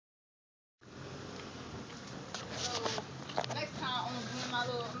Next time I'm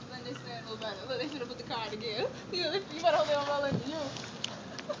gonna blend this in a little better. Look, they should have put the card again. You better hope they don't roll into you.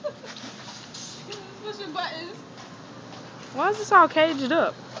 Push your buttons. Why is this all caged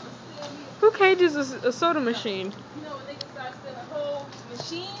up? Who cages a soda machine? You know, when they can start stealing whole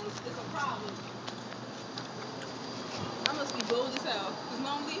machines, it's a problem. I must be bold as hell. Because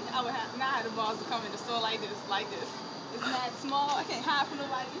normally, I would have not have the balls to come in the store like this. It's not small. I can't hide from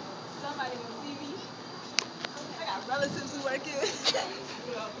nobody. Somebody gonna see me. I got relatives who work here.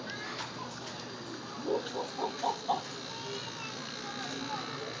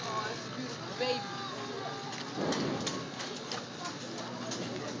 Oh, it's a beautiful baby.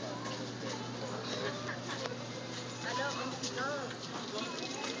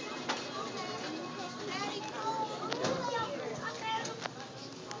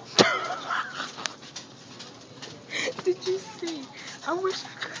 Did you see? I wish I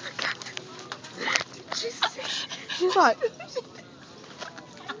could have got that. Did you see? She's like,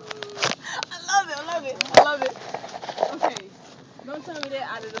 I love it. Okay. Don't tell me they're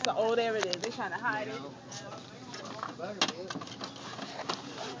out of this. Oh, there it is. They're trying to hide it.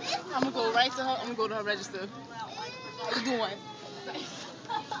 I'm gonna go right to her. I'm gonna go to her register. How you doing?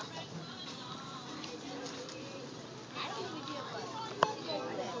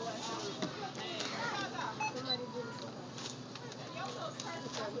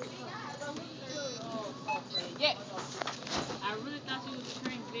 Yeah. I really thought you was a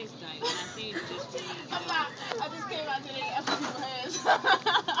transvestite when I seen you this week. I just came out today to ask people's hands. I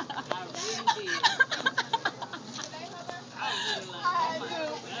really did. I really like, oh my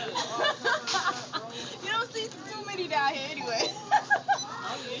God. You don't see too many down here anyway.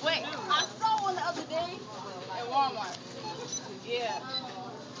 Oh, yes, Wait, you do. I saw one the other day at Walmart. Yeah.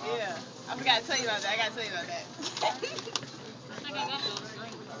 I forgot to tell you about that. I gotta tell you about that. I think I got those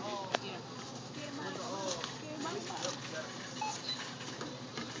drinks. Yeah.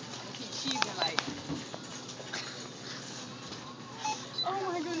 Keep cheesing like. Oh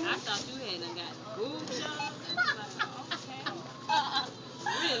my goodness. I thought you had done got boob jobs. Okay.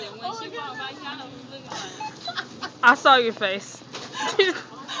 Really, when she walked by you, I was looking like. I saw your face.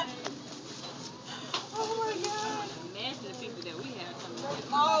 Oh my God. Imagine the people that we have coming with.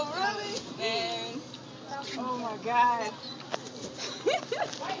 Oh really? Man. Oh my God.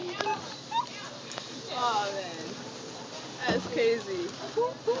 Oh man. That's crazy.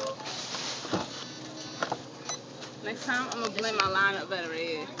 Next time I'm gonna blend my line up better right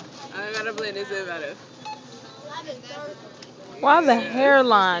here. I gotta blend this in better. Why the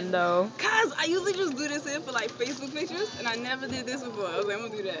hairline though? Cause I usually just do this in for like Facebook pictures, and I never did this before. I was like, I'm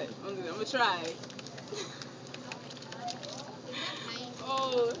gonna do that. I'm gonna try.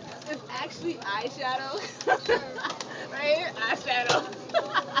 Oh, it's actually eyeshadow. Right here, eyeshadow.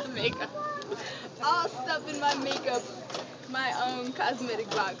 Makeup. All stuff in my makeup, my cosmetic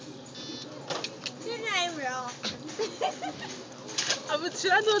box.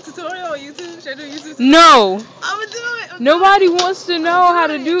 Should I do a tutorial on YouTube? Should I do a YouTube tutorial? No. I'm gonna do it. Nobody wants to know how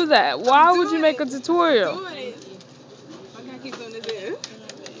to do that. Why would you make a tutorial? Do it. Why can't I keep doing this here?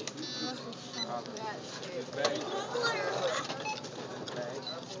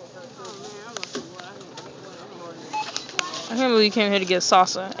 I can't believe you came here to get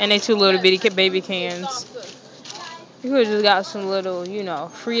salsa. And they 2 little bitty baby cans. You could have just got some little, you know,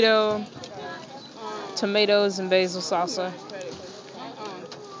 Frito, tomatoes, and basil salsa.